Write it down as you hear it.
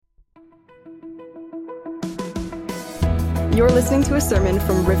You're listening to a sermon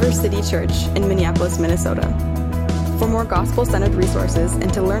from River City Church in Minneapolis, Minnesota. For more gospel-centered resources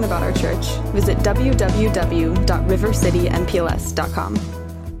and to learn about our church, visit www.rivercitynpls.com.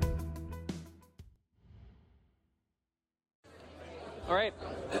 All right,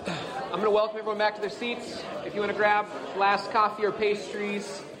 I'm going to welcome everyone back to their seats. If you want to grab last coffee or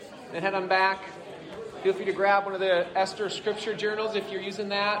pastries and head on back, feel free to grab one of the Esther scripture journals if you're using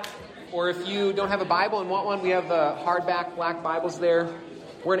that. Or if you don't have a Bible and want one, we have hardback black Bibles there.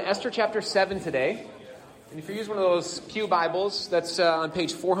 We're in Esther chapter 7 today. And if you use one of those pew Bibles, that's on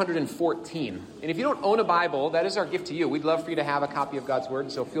page 414. And if you don't own a Bible, that is our gift to you. We'd love for you to have a copy of God's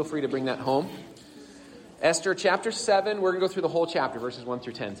Word, so feel free to bring that home. Esther chapter 7, we're going to go through the whole chapter, verses 1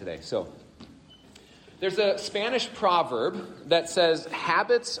 through 10 today. So, there's a Spanish proverb that says,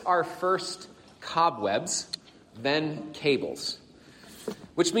 habits are first cobwebs, then cables.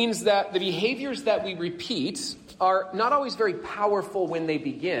 Which means that the behaviors that we repeat are not always very powerful when they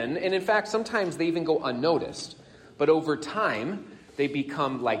begin. And in fact, sometimes they even go unnoticed. But over time, they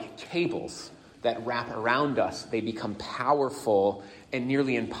become like cables that wrap around us. They become powerful and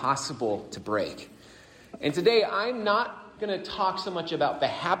nearly impossible to break. And today, I'm not going to talk so much about the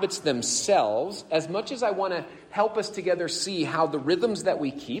habits themselves as much as I want to help us together see how the rhythms that we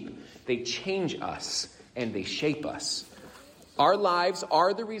keep, they change us and they shape us. Our lives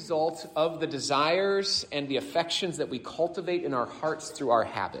are the result of the desires and the affections that we cultivate in our hearts through our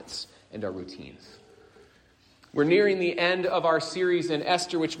habits and our routines. We're nearing the end of our series in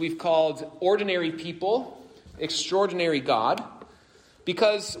Esther, which we've called Ordinary People, Extraordinary God.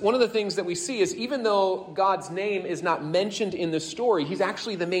 Because one of the things that we see is even though God's name is not mentioned in the story, he's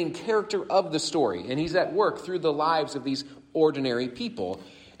actually the main character of the story. And he's at work through the lives of these ordinary people.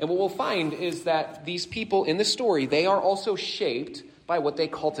 And what we'll find is that these people in the story, they are also shaped by what they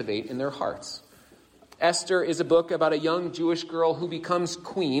cultivate in their hearts. Esther is a book about a young Jewish girl who becomes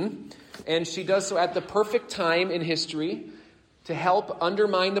queen, and she does so at the perfect time in history to help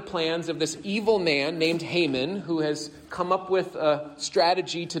undermine the plans of this evil man named Haman, who has come up with a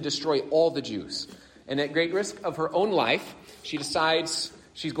strategy to destroy all the Jews. And at great risk of her own life, she decides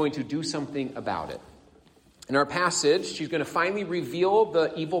she's going to do something about it. In our passage, she's going to finally reveal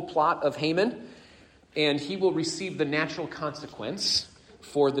the evil plot of Haman, and he will receive the natural consequence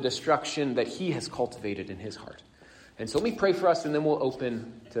for the destruction that he has cultivated in his heart. And so let me pray for us, and then we'll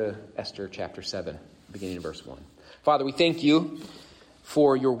open to Esther chapter 7, beginning in verse 1. Father, we thank you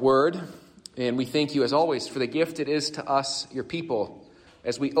for your word, and we thank you, as always, for the gift it is to us, your people.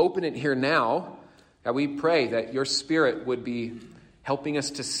 As we open it here now, God, we pray that your Spirit would be helping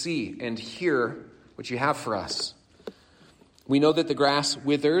us to see and hear what you have for us. We know that the grass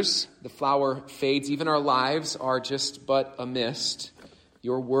withers, the flower fades, even our lives are just but a mist.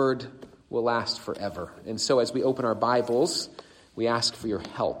 Your word will last forever. And so as we open our Bibles, we ask for your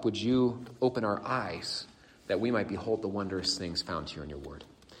help. Would you open our eyes that we might behold the wondrous things found here in your word?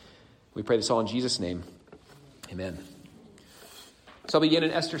 We pray this all in Jesus' name. Amen. So I'll begin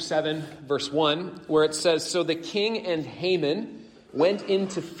in Esther 7, verse 1, where it says, So the king and Haman went in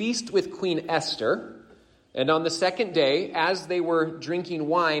to feast with Queen Esther, and on the second day, as they were drinking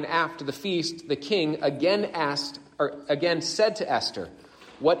wine after the feast, the king again said to Esther,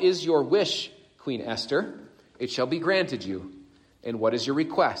 What is your wish, Queen Esther? It shall be granted you. And what is your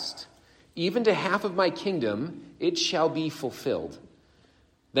request? Even to half of my kingdom, it shall be fulfilled.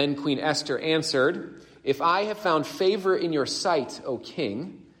 Then Queen Esther answered, If I have found favor in your sight, O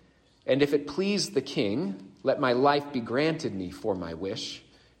king, and if it please the king, let my life be granted me for my wish,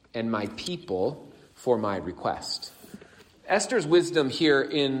 and my people for my request. Esther's wisdom here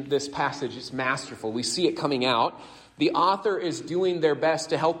in this passage is masterful. We see it coming out. The author is doing their best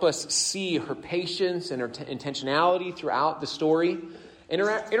to help us see her patience and her intentionality throughout the story.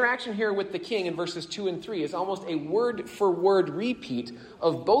 Interaction here with the king in verses 2 and 3 is almost a word-for-word repeat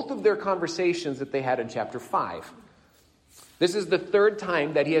of both of their conversations that they had in chapter 5. This is the third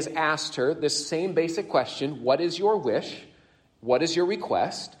time that he has asked her this same basic question, what is your wish? What is your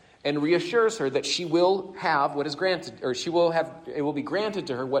request? And reassures her that she will have what is granted, or it will be granted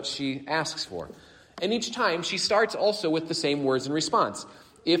to her what she asks for. And each time she starts also with the same words in response.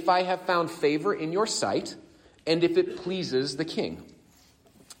 If I have found favor in your sight, and if it pleases the king.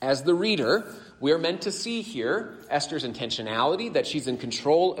 As the reader, we are meant to see here Esther's intentionality, that she's in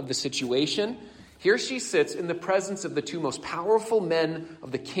control of the situation. Here she sits in the presence of the two most powerful men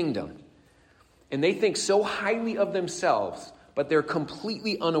of the kingdom. And they think so highly of themselves, but they're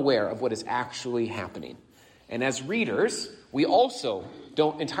completely unaware of what is actually happening. And as readers, we also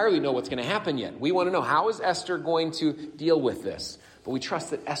don't entirely know what's going to happen yet. We want to know, how is Esther going to deal with this? But we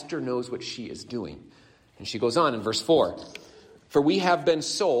trust that Esther knows what she is doing. And she goes on in verse 4. For we have been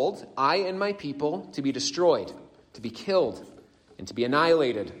sold, I and my people, to be destroyed, to be killed, and to be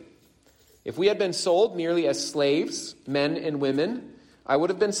annihilated. If we had been sold merely as slaves, men and women, I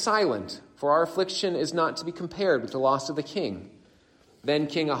would have been silent, for our affliction is not to be compared with the loss of the king. Then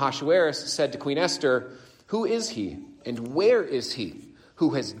King Ahasuerus said to Queen Esther, who is he, and where is he,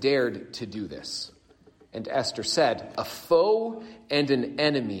 who has dared to do this? And Esther said, a foe and an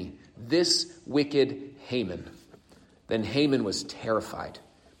enemy, this wicked Haman. Then Haman was terrified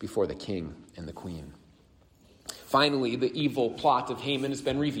before the king and the queen. Finally, the evil plot of Haman has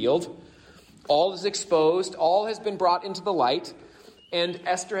been revealed. All is exposed. All has been brought into the light. And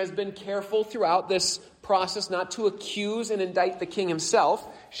Esther has been careful throughout this process not to accuse and indict the king himself.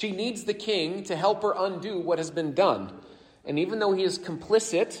 She needs the king to help her undo what has been done. And even though he is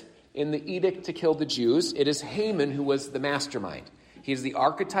complicit in the edict to kill the Jews, it is Haman who was the mastermind. He is the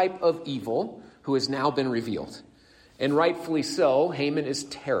archetype of evil who has now been revealed. And rightfully so, Haman is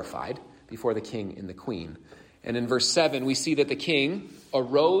terrified before the king and the queen. And in verse 7, we see that the king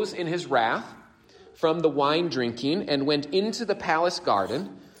arose in his wrath from the wine drinking and went into the palace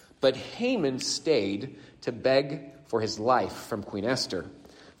garden, but Haman stayed to beg for his life from Queen Esther.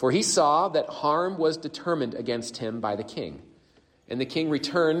 For he saw that harm was determined against him by the king. And the king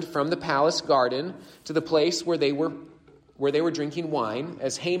returned from the palace garden to the place where they were drinking wine,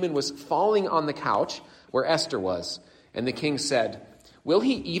 as Haman was falling on the couch where Esther was. And the king said, will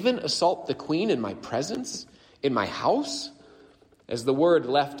he even assault the queen in my presence, in my house? As the word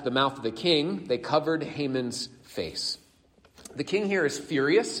left the mouth of the king, they covered Haman's face. The king here is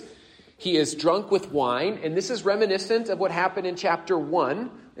furious. He is drunk with wine, and this is reminiscent of what happened in chapter 1,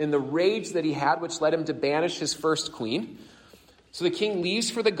 in the rage that he had, which led him to banish his first queen. So the king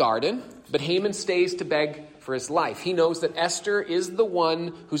leaves for the garden, but Haman stays to beg for his life. He knows that Esther is the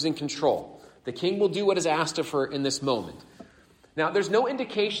one who's in control. The king will do what is asked of her in this moment. Now, there's no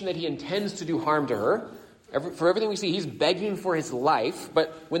indication that he intends to do harm to her. For everything we see, he's begging for his life,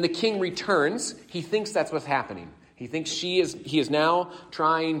 but when the king returns, he thinks that's what's happening. He thinks he is now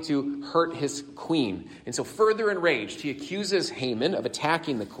trying to hurt his queen. And so further enraged, he accuses Haman of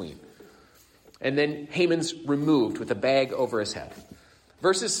attacking the queen. And then Haman's removed with a bag over his head.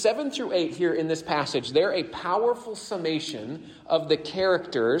 Verses 7 through 8 here in this passage, they're a powerful summation of the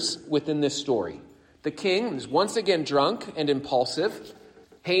characters within this story. The king is once again drunk and impulsive.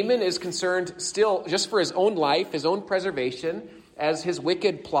 Haman is concerned still just for his own life, his own preservation, as his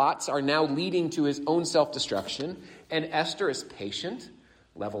wicked plots are now leading to his own self-destruction. And Esther is patient,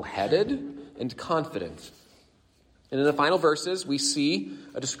 level-headed, and confident. And in the final verses, we see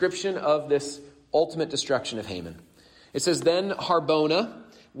a description of this ultimate destruction of Haman. It says, then Harbona,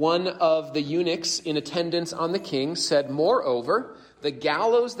 one of the eunuchs in attendance on the king, said, moreover, the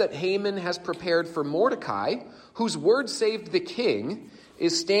gallows that Haman has prepared for Mordecai, whose word saved the king,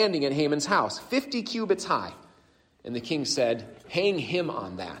 is standing at Haman's house, 50 cubits high. And the king said, hang him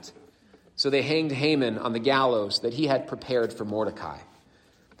on that. So they hanged Haman on the gallows that he had prepared for Mordecai.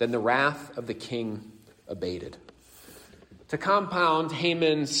 Then the wrath of the king abated. To compound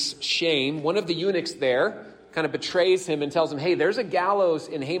Haman's shame, one of the eunuchs there kind of betrays him and tells him, hey, there's a gallows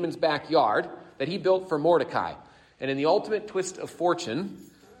in Haman's backyard that he built for Mordecai. And in the ultimate twist of fortune,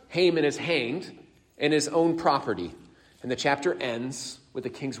 Haman is hanged in his own property. And the chapter ends with the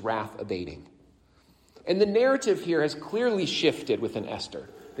king's wrath abating. And the narrative here has clearly shifted within Esther.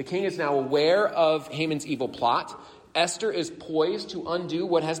 The king is now aware of Haman's evil plot. Esther is poised to undo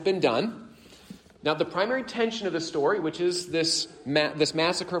what has been done. Now, the primary tension of the story, which is this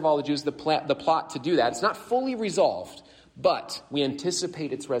massacre of all the Jews, the plot to do that, it's not fully resolved, but we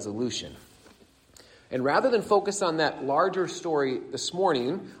anticipate its resolution. And rather than focus on that larger story this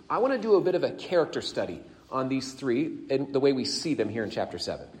morning, I want to do a bit of a character study on these three and the way we see them here in chapter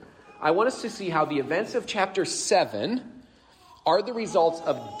 7. I want us to see how the events of chapter 7 are the results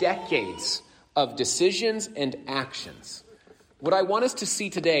of decades of decisions and actions. What I want us to see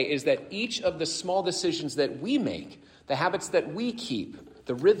today is that each of the small decisions that we make, the habits that we keep,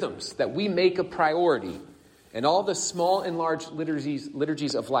 the rhythms that we make a priority, and all the small and large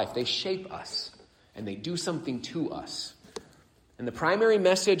liturgies of life, they shape us and they do something to us. And the primary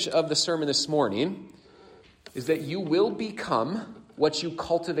message of the sermon this morning is that you will become what you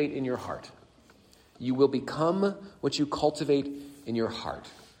cultivate in your heart. You will become what you cultivate in your heart.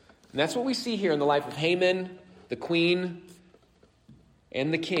 And that's what we see here in the life of Haman, the queen,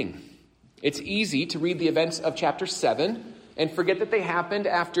 and the king. It's easy to read the events of chapter 7 and forget that they happened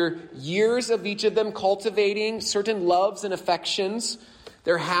after years of each of them cultivating certain loves and affections.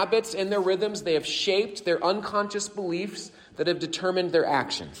 Their habits and their rhythms, they have shaped their unconscious beliefs that have determined their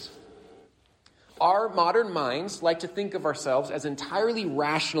actions. Our modern minds like to think of ourselves as entirely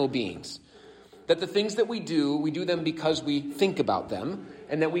rational beings. That the things that we do them because we think about them,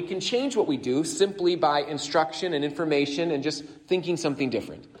 and that we can change what we do simply by instruction and information and just thinking something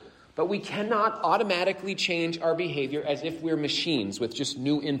different. But we cannot automatically change our behavior as if we're machines with just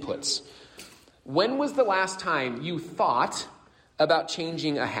new inputs. When was the last time you thought about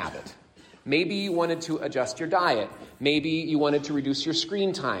changing a habit? Maybe you wanted to adjust your diet. Maybe you wanted to reduce your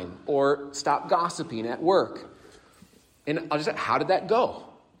screen time or stop gossiping at work. And how did that go?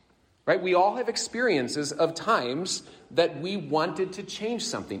 Right? We all have experiences of times that we wanted to change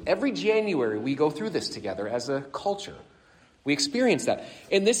something. Every January, we go through this together as a culture. We experience that.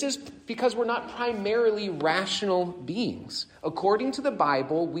 And this is because we're not primarily rational beings. According to the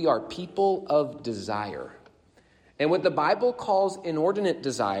Bible, we are people of desire. And what the Bible calls inordinate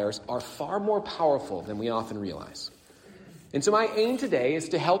desires are far more powerful than we often realize. And so my aim today is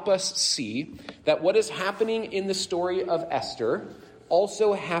to help us see that what is happening in the story of Esther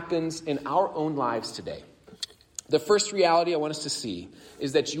also happens in our own lives today. The first reality I want us to see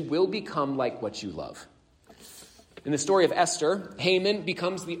is that you will become like what you love. In the story of Esther, Haman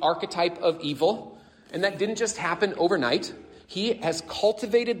becomes the archetype of evil, and that didn't just happen overnight. He has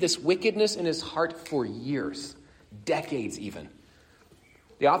cultivated this wickedness in his heart for years, decades even.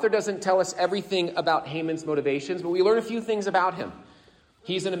 The author doesn't tell us everything about Haman's motivations, but we learn a few things about him.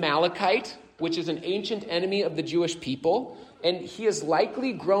 He's an Amalekite, which is an ancient enemy of the Jewish people, and he has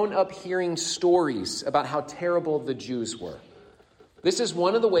likely grown up hearing stories about how terrible the Jews were. This is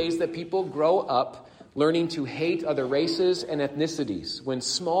one of the ways that people grow up learning to hate other races and ethnicities when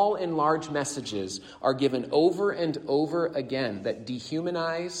small and large messages are given over and over again that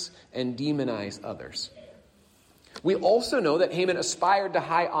dehumanize and demonize others. We also know that Haman aspired to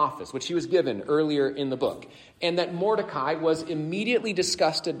high office, which he was given earlier in the book, and that Mordecai was immediately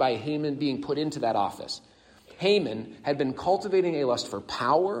disgusted by Haman being put into that office. Haman had been cultivating a lust for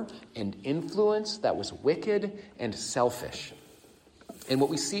power and influence that was wicked and selfish. And what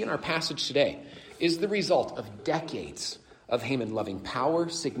we see in our passage today is the result of decades of Haman loving power,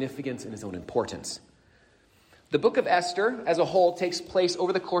 significance, and his own importance. The book of Esther as a whole takes place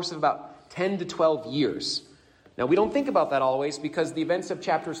over the course of about 10 to 12 years. Now, we don't think about that always because the events of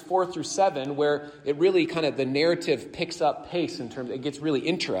chapters 4 through 7, where it really the narrative picks up pace in terms, it gets really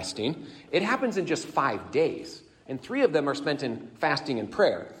interesting. It happens in just 5 days, and 3 of them are spent in fasting and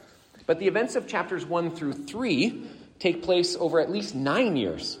prayer. But the events of chapters 1 through 3 take place over at least 9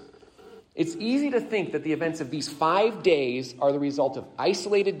 years. It's easy to think that the events of these 5 days are the result of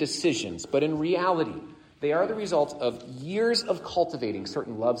isolated decisions, but in reality, they are the result of years of cultivating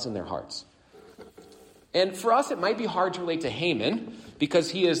certain loves in their hearts. And for us, it might be hard to relate to Haman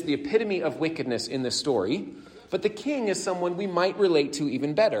because he is the epitome of wickedness in this story, but the king is someone we might relate to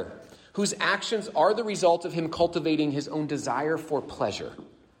even better, whose actions are the result of him cultivating his own desire for pleasure.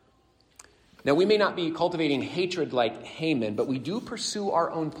 Now, we may not be cultivating hatred like Haman, but we do pursue our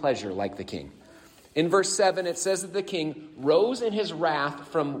own pleasure like the king. In verse 7, it says that the king rose in his wrath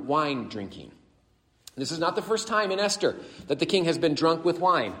from wine drinking. This is not the first time in Esther that the king has been drunk with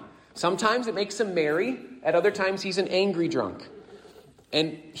wine. Sometimes it makes him merry. At other times, he's an angry drunk.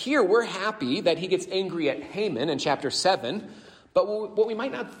 And here we're happy that he gets angry at Haman in chapter 7. But what we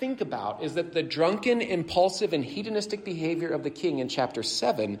might not think about is that the drunken, impulsive, and hedonistic behavior of the king in chapter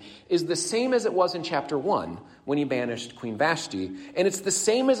 7 is the same as it was in chapter 1 when he banished Queen Vashti. And it's the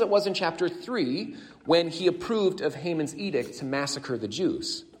same as it was in chapter 3 when he approved of Haman's edict to massacre the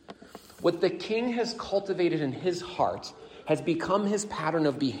Jews. What the king has cultivated in his heart has become his pattern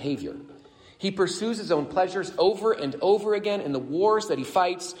of behavior. He pursues his own pleasures over and over again in the wars that he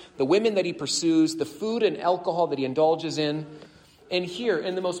fights, the women that he pursues, the food and alcohol that he indulges in. And here,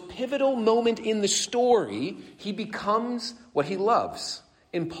 in the most pivotal moment in the story, he becomes what he loves: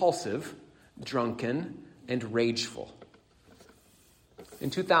 impulsive, drunken, and rageful. In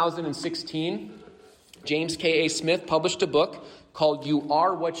 2016, James K.A. Smith published a book called You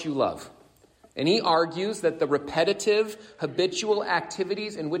Are What You Love. And he argues that the repetitive, habitual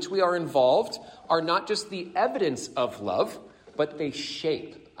activities in which we are involved are not just the evidence of love, but they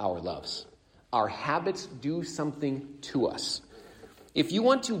shape our loves. Our habits do something to us. If you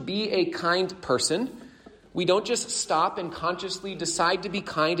want to be a kind person, we don't just stop and consciously decide to be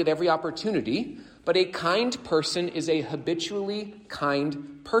kind at every opportunity, but a kind person is a habitually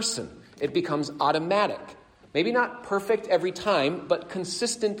kind person. It becomes automatic. Maybe not perfect every time, but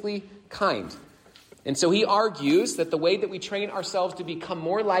consistently kind. And so he argues that the way that we train ourselves to become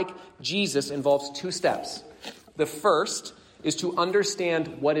more like Jesus involves 2 steps. The first is to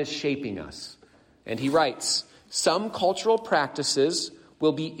understand what is shaping us. And he writes, some cultural practices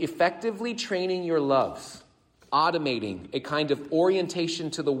will be effectively training your loves, automating a kind of orientation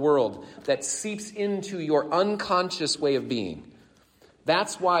to the world that seeps into your unconscious way of being.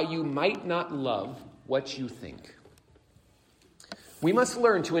 That's why you might not love what you think. We must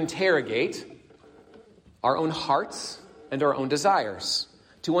learn to interrogate our own hearts and our own desires,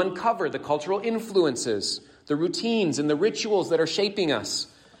 to uncover the cultural influences, the routines and the rituals that are shaping us.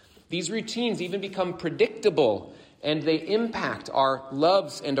 These routines even become predictable, and they impact our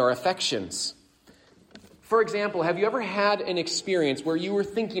loves and our affections. For example, have you ever had an experience where you were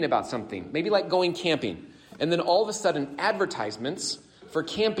thinking about something, maybe like going camping, and then all of a sudden advertisements for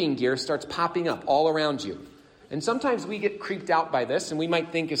camping gear starts popping up all around you? And sometimes we get creeped out by this, and we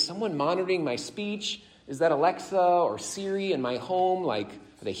might think, is someone monitoring my speech? Is that Alexa or Siri in my home? Like,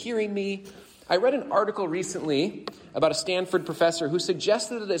 are they hearing me? I read an article recently about a Stanford professor who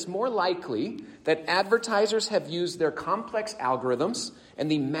suggested that it's more likely that advertisers have used their complex algorithms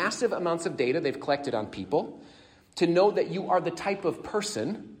and the massive amounts of data they've collected on people to know that you are the type of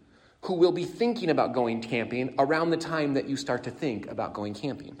person who will be thinking about going camping around the time that you start to think about going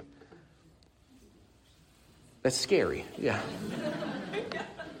camping. That's scary, yeah.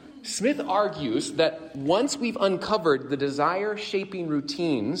 Smith argues that once we've uncovered the desire-shaping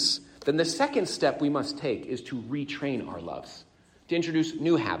routines, then the second step we must take is to retrain our loves, to introduce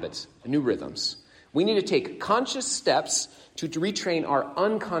new habits and new rhythms. We need to take conscious steps to retrain our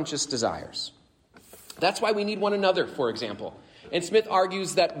unconscious desires. That's why we need one another, for example. And Smith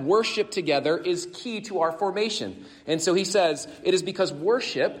argues that worship together is key to our formation. And so he says, it is because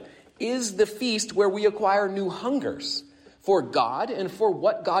worship is the feast where we acquire new hungers for God and for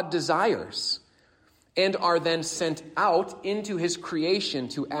what God desires, and are then sent out into his creation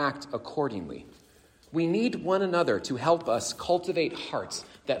to act accordingly. We need one another to help us cultivate hearts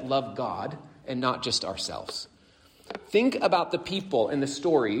that love God and not just ourselves. Think about the people and the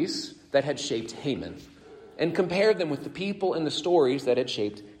stories that had shaped Haman, and compare them with the people and the stories that had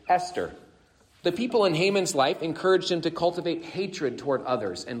shaped Esther. The people in Haman's life encouraged him to cultivate hatred toward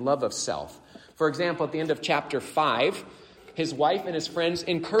others and love of self. For example, at the end of chapter 5, his wife and his friends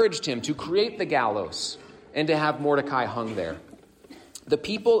encouraged him to create the gallows and to have Mordecai hung there. The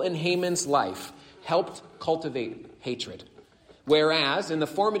people in Haman's life helped cultivate hatred. Whereas in the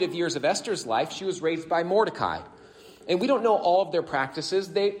formative years of Esther's life, she was raised by Mordecai. And we don't know all of their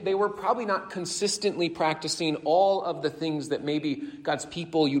practices. They were probably not consistently practicing all of the things that maybe God's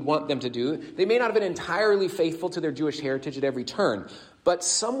people you'd want them to do. They may not have been entirely faithful to their Jewish heritage at every turn. But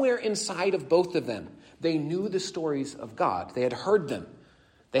somewhere inside of both of them, they knew the stories of God. They had heard them.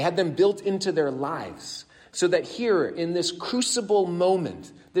 They had them built into their lives. So that here, in this crucible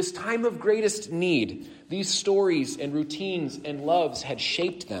moment, this time of greatest need, these stories and routines and loves had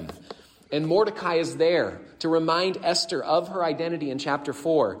shaped them. And Mordecai is there to remind Esther of her identity in chapter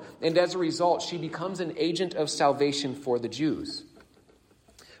 4. And as a result, she becomes an agent of salvation for the Jews.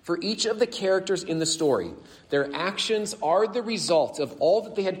 For each of the characters in the story, their actions are the result of all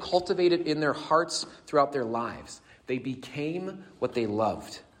that they had cultivated in their hearts throughout their lives. They became what they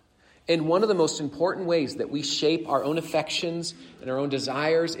loved. And one of the most important ways that we shape our own affections and our own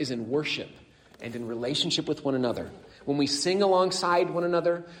desires is in worship and in relationship with one another. When we sing alongside one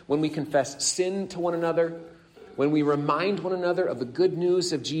another, when we confess sin to one another, when we remind one another of the good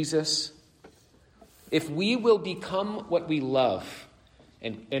news of Jesus, if we will become what we love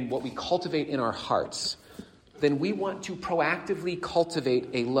and what we cultivate in our hearts, then we want to proactively cultivate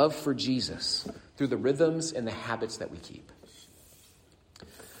a love for Jesus through the rhythms and the habits that we keep.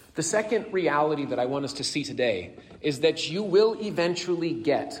 The second reality that I want us to see today is that you will eventually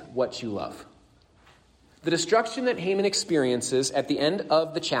get what you love. The destruction that Haman experiences at the end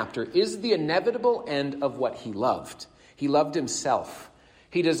of the chapter is the inevitable end of what he loved. He loved himself.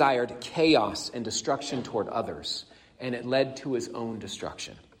 He desired chaos and destruction toward others, and it led to his own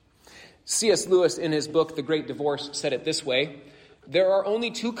destruction. C.S. Lewis, in his book, The Great Divorce, said it this way: there are only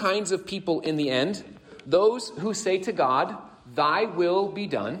two kinds of people in the end: those who say to God, "Thy will be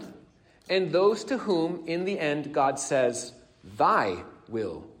done," and those to whom, in the end, God says, "Thy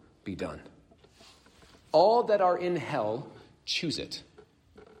will be done." All that are in hell choose it.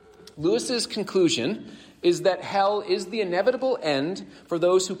 Lewis's conclusion is that hell is the inevitable end for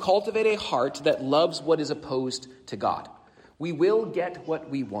those who cultivate a heart that loves what is opposed to God. We will get what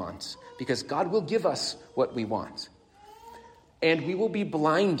we want because God will give us what we want. And we will be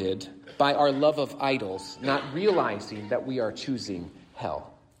blinded by our love of idols, not realizing that we are choosing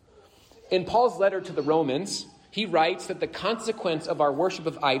hell. In Paul's letter to the Romans, he writes that the consequence of our worship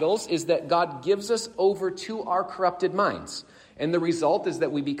of idols is that God gives us over to our corrupted minds. And the result is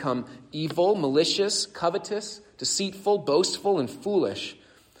that we become evil, malicious, covetous, deceitful, boastful, and foolish,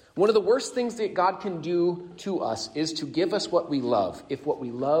 One of the worst things that God can do to us is to give us what we love, if what we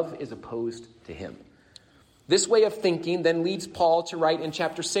love is opposed to him. This way of thinking then leads Paul to write in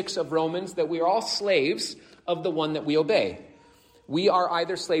chapter 6 of Romans that we are all slaves of the one that we obey. We are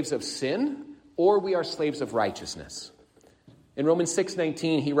either slaves of sin or we are slaves of righteousness. In Romans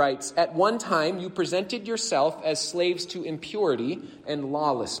 6:19, he writes, "At one time you presented yourself as slaves to impurity and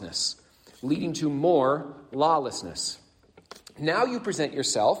lawlessness, leading to more lawlessness. Now you present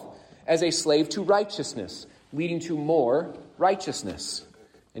yourself as a slave to righteousness, leading to more righteousness."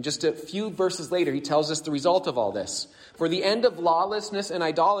 And just a few verses later, he tells us the result of all this. "For the end of lawlessness and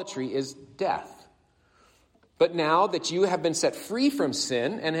idolatry is death. But now that you have been set free from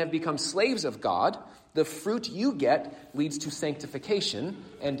sin and have become slaves of God, the fruit you get leads to sanctification,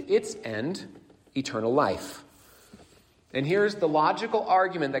 and its end, eternal life." And here's the logical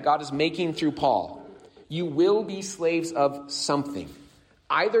argument that God is making through Paul. You will be slaves of something,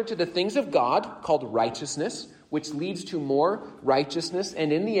 either to the things of God, called righteousness, which leads to more righteousness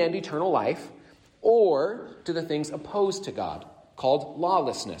and in the end eternal life, or to the things opposed to God, called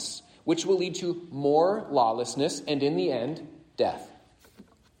lawlessness, which will lead to more lawlessness and in the end, death.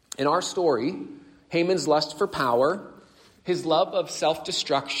 In our story, Haman's lust for power, his love of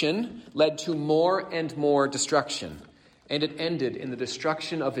self-destruction led to more and more destruction, and it ended in the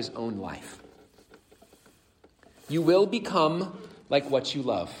destruction of his own life. You will become like what you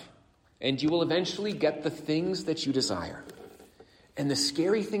love, and you will eventually get the things that you desire. And the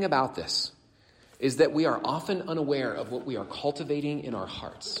scary thing about this is that we are often unaware of what we are cultivating in our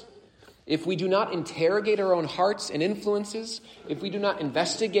hearts. If we do not interrogate our own hearts and influences, if we do not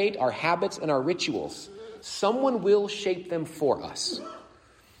investigate our habits and our rituals, someone will shape them for us.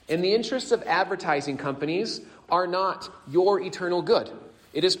 And the interests of advertising companies are not your eternal good.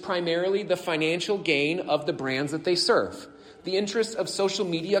 It is primarily the financial gain of the brands that they serve. The interests of social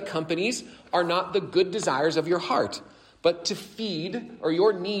media companies are not the good desires of your heart, but to feed, or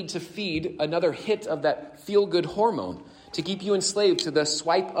your need to feed, another hit of that feel-good hormone, to keep you enslaved to the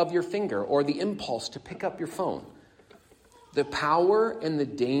swipe of your finger or the impulse to pick up your phone. The power and the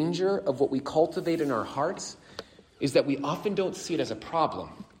danger of what we cultivate in our hearts is that we often don't see it as a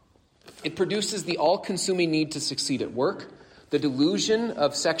problem. It produces the all-consuming need to succeed at work, the delusion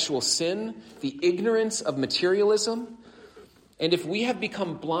of sexual sin, the ignorance of materialism. And if we have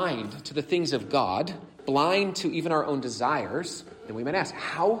become blind to the things of God, blind to even our own desires, then we might ask,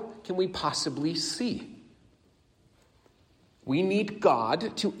 how can we possibly see? We need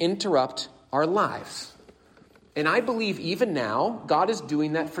God to interrupt our lives. And I believe even now, God is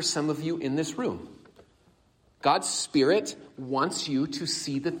doing that for some of you in this room. God's Spirit wants you to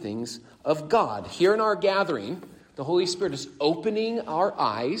see the things of God. Here in our gathering, the Holy Spirit is opening our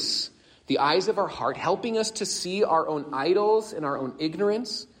eyes, the eyes of our heart, helping us to see our own idols and our own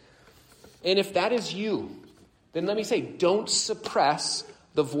ignorance. And if that is you, then let me say, don't suppress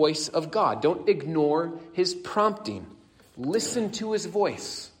the voice of God. Don't ignore his prompting. Listen to his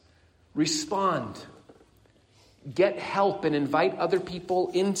voice. Respond. Get help and invite other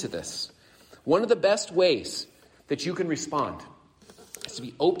people into this. One of the best ways that you can respond is to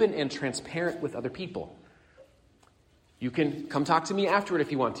be open and transparent with other people. You can come talk to me afterward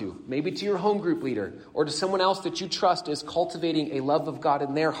if you want to, maybe to your home group leader or to someone else that you trust is cultivating a love of God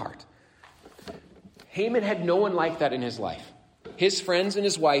in their heart. Haman had no one like that in his life. His friends and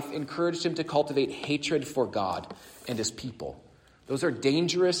his wife encouraged him to cultivate hatred for God and his people. Those are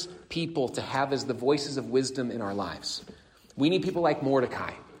dangerous people to have as the voices of wisdom in our lives. We need people like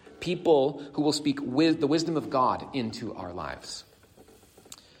Mordecai, people who will speak with the wisdom of God into our lives.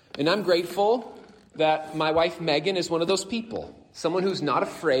 And I'm grateful that my wife Megan is one of those people, someone who's not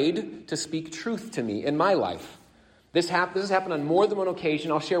afraid to speak truth to me in my life. This has happened on more than one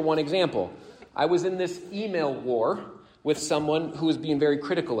occasion. I'll share one example. I was in this email war with someone who was being very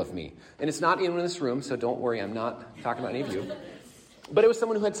critical of me. And it's not anyone in this room, so don't worry, I'm not talking about any of you. But it was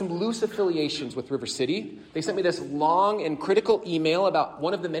someone who had some loose affiliations with River City. They sent me this long and critical email about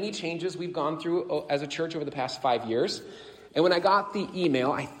one of the many changes we've gone through as a church over the past 5 years. And when I got the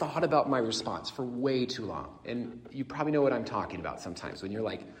email, I thought about my response for way too long. And you probably know what I'm talking about sometimes when you're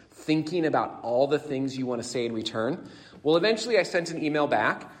like thinking about all the things you want to say in return. Well, eventually I sent an email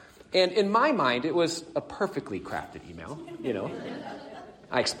back. And in my mind, it was a perfectly crafted email, you know.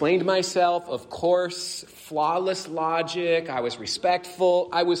 I explained myself, of course, flawless logic. I was respectful.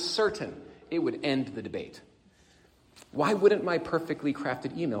 I was certain it would end the debate. Why wouldn't my perfectly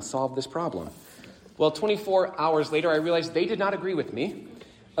crafted email solve this problem? Well, 24 hours later, I realized they did not agree with me.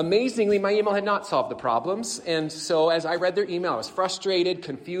 Amazingly, my email had not solved the problems. And so as I read their email, I was frustrated,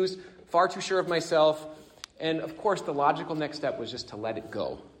 confused, far too sure of myself. And of course, the logical next step was just to let it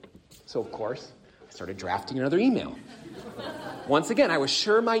go. So, of course, I started drafting another email. Once again, I was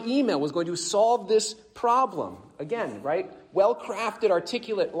sure my email was going to solve this problem. Again, right? Well-crafted,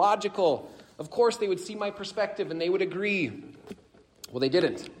 articulate, logical. Of course, they would see my perspective and they would agree. Well, they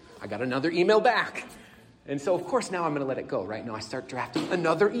didn't. I got another email back. And so, of course, now I'm going to let it go, right? Now I start drafting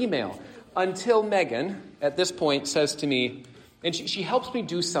another email until Megan, at this point, says to me, and she helps me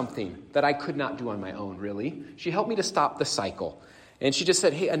do something that I could not do on my own, really. She helped me to stop the cycle. And she just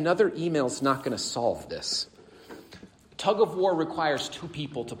said, hey, another email's not going to solve this. Tug of war requires two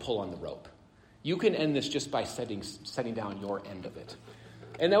people to pull on the rope. You can end this just by setting down your end of it.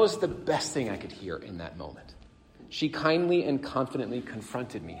 And that was the best thing I could hear in that moment. She kindly and confidently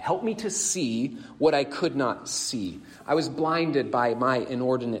confronted me, helped me to see what I could not see. I was blinded by my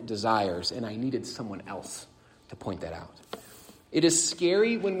inordinate desires, and I needed someone else to point that out. It is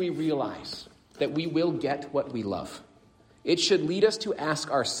scary when we realize that we will get what we love. It should lead us to ask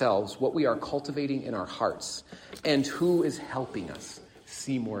ourselves what we are cultivating in our hearts and who is helping us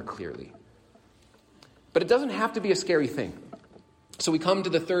see more clearly. But it doesn't have to be a scary thing. So we come to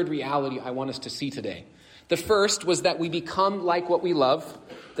the third reality I want us to see today. The first was that we become like what we love.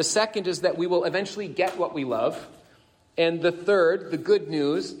 The second is that we will eventually get what we love. And the third, the good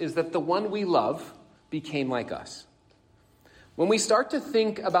news, is that the one we love became like us. When we start to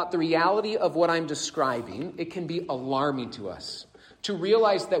think about the reality of what I'm describing, it can be alarming to us to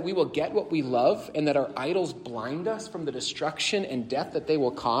realize that we will get what we love and that our idols blind us from the destruction and death that they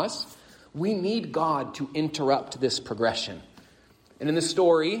will cause. We need God to interrupt this progression. And in the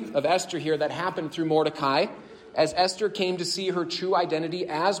story of Esther here, that happened through Mordecai, as Esther came to see her true identity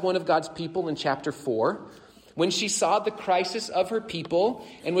as one of God's people in chapter 4, when she saw the crisis of her people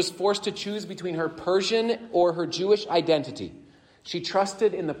and was forced to choose between her Persian or her Jewish identity, she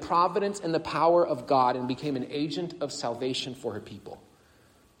trusted in the providence and the power of God and became an agent of salvation for her people.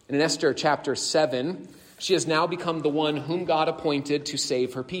 And in Esther chapter 7, she has now become the one whom God appointed to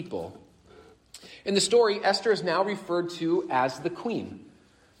save her people. In the story, Esther is now referred to as the queen.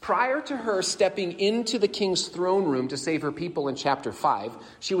 Prior to her stepping into the king's throne room to save her people in chapter 5,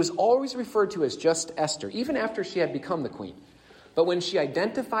 she was always referred to as just Esther, even after she had become the queen. But when she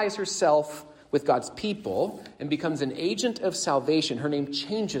identifies herself with God's people and becomes an agent of salvation, her name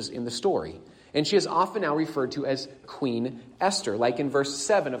changes in the story. And she is often now referred to as Queen Esther. Like in verse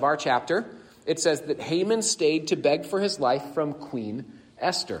 7 of our chapter, it says that Haman stayed to beg for his life from Queen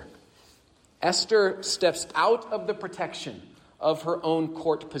Esther. Esther steps out of the protection of her own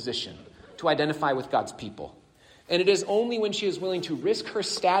court position to identify with God's people. And it is only when she is willing to risk her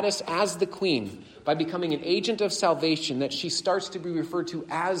status as the queen by becoming an agent of salvation that she starts to be referred to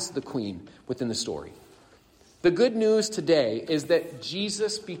as the queen within the story. The good news today is that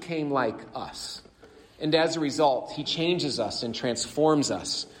Jesus became like us. And as a result, he changes us and transforms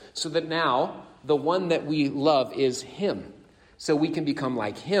us so that now the one that we love is him. So we can become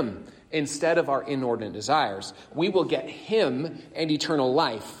like him instead of our inordinate desires. We will get him and eternal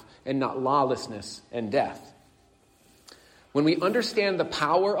life and not lawlessness and death. When we understand the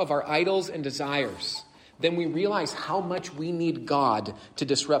power of our idols and desires, then we realize how much we need God to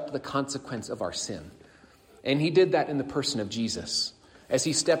disrupt the consequence of our sin. And he did that in the person of Jesus, as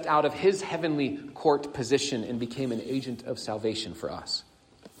he stepped out of his heavenly court position and became an agent of salvation for us.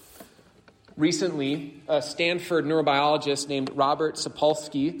 Recently, a Stanford neurobiologist named Robert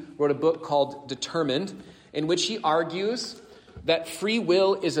Sapolsky wrote a book called Determined, in which he argues that free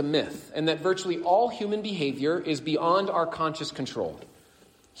will is a myth and that virtually all human behavior is beyond our conscious control.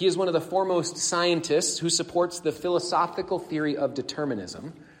 He is one of the foremost scientists who supports the philosophical theory of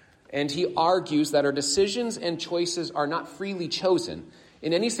determinism, and he argues that our decisions and choices are not freely chosen.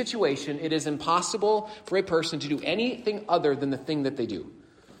 In any situation, it is impossible for a person to do anything other than the thing that they do.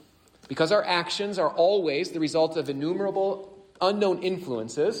 Because our actions are always the result of innumerable unknown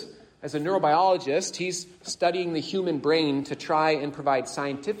influences. As a neurobiologist, he's studying the human brain to try and provide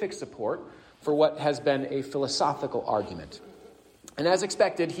scientific support for what has been a philosophical argument. And as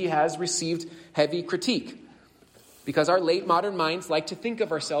expected, he has received heavy critique. Because our late modern minds like to think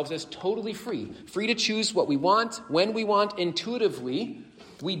of ourselves as totally free to choose what we want, when we want, intuitively.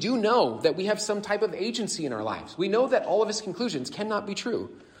 We do know that we have some type of agency in our lives. We know that all of his conclusions cannot be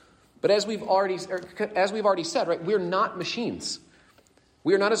true. But as we've already said, right, we're not machines.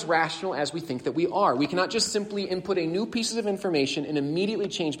 We are not as rational as we think that we are. We cannot just simply input a new piece of information and immediately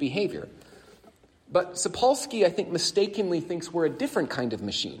change behavior. But Sapolsky, I think, mistakenly thinks we're a different kind of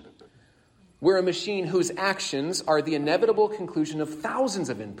machine. We're a machine whose actions are the inevitable conclusion of thousands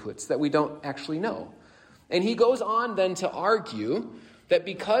of inputs that we don't actually know. And he goes on then to argue that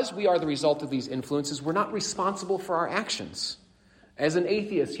because we are the result of these influences, we're not responsible for our actions. As an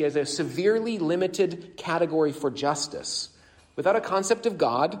atheist, he has a severely limited category for justice. Without a concept of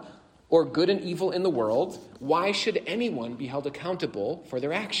God or good and evil in the world, why should anyone be held accountable for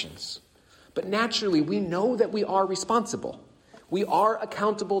their actions? But naturally, we know that we are responsible. We are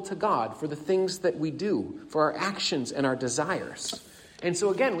accountable to God for the things that we do, for our actions and our desires. And so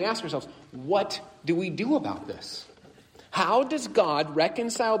again, we ask ourselves, what do we do about this? How does God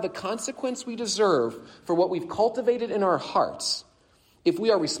reconcile the consequence we deserve for what we've cultivated in our hearts if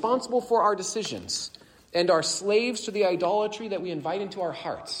we are responsible for our decisions and are slaves to the idolatry that we invite into our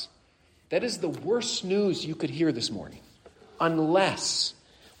hearts? That is the worst news you could hear this morning, unless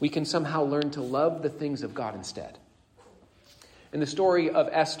we can somehow learn to love the things of God instead. In the story of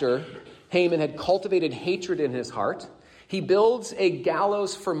Esther, Haman had cultivated hatred in his heart. He builds a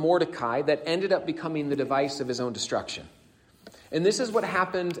gallows for Mordecai that ended up becoming the device of his own destruction. And this is what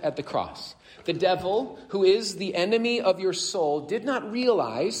happened at the cross. The devil, who is the enemy of your soul, did not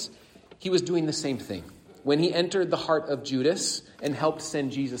realize he was doing the same thing when he entered the heart of Judas and helped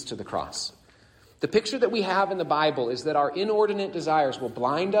send Jesus to the cross. The picture that we have in the Bible is that our inordinate desires will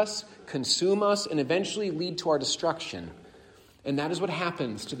blind us, consume us, and eventually lead to our destruction. And that is what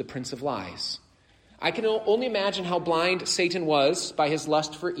happens to the Prince of Lies. I can only imagine how blind Satan was by his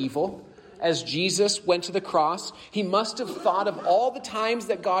lust for evil. As Jesus went to the cross, he must have thought of all the times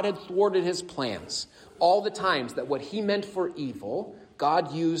that God had thwarted his plans. All the times that what he meant for evil,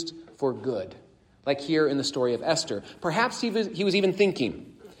 God used for good. Like here in the story of Esther. Perhaps he was even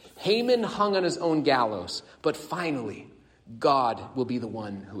thinking, Haman hung on his own gallows, but finally, God will be the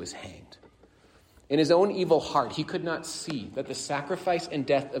one who is hanged. In his own evil heart, he could not see that the sacrifice and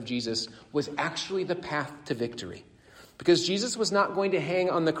death of Jesus was actually the path to victory. Because Jesus was not going to hang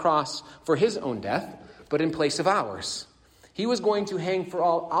on the cross for his own death, but in place of ours. He was going to hang for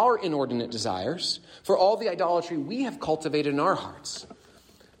all our inordinate desires, for all the idolatry we have cultivated in our hearts.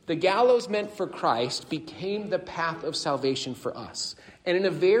 The gallows meant for Christ became the path of salvation for us. And in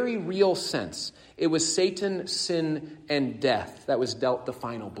a very real sense, it was Satan, sin, and death that was dealt the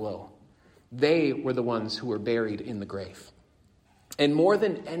final blow. They were the ones who were buried in the grave. And more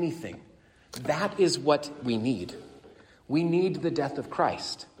than anything, that is what we need. We need the death of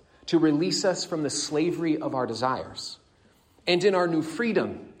Christ to release us from the slavery of our desires. And in our new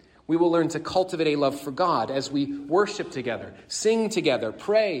freedom, we will learn to cultivate a love for God as we worship together, sing together,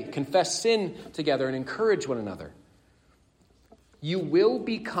 pray, confess sin together, and encourage one another. You will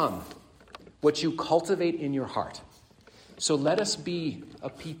become what you cultivate in your heart. So let us be a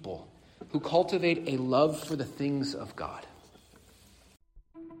people who cultivate a love for the things of God.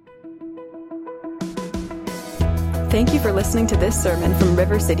 Thank you for listening to this sermon from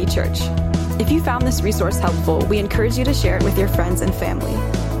River City Church. If you found this resource helpful, we encourage you to share it with your friends and family.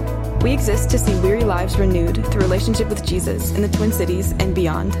 We exist to see weary lives renewed through relationship with Jesus in the Twin Cities and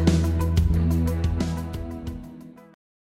beyond.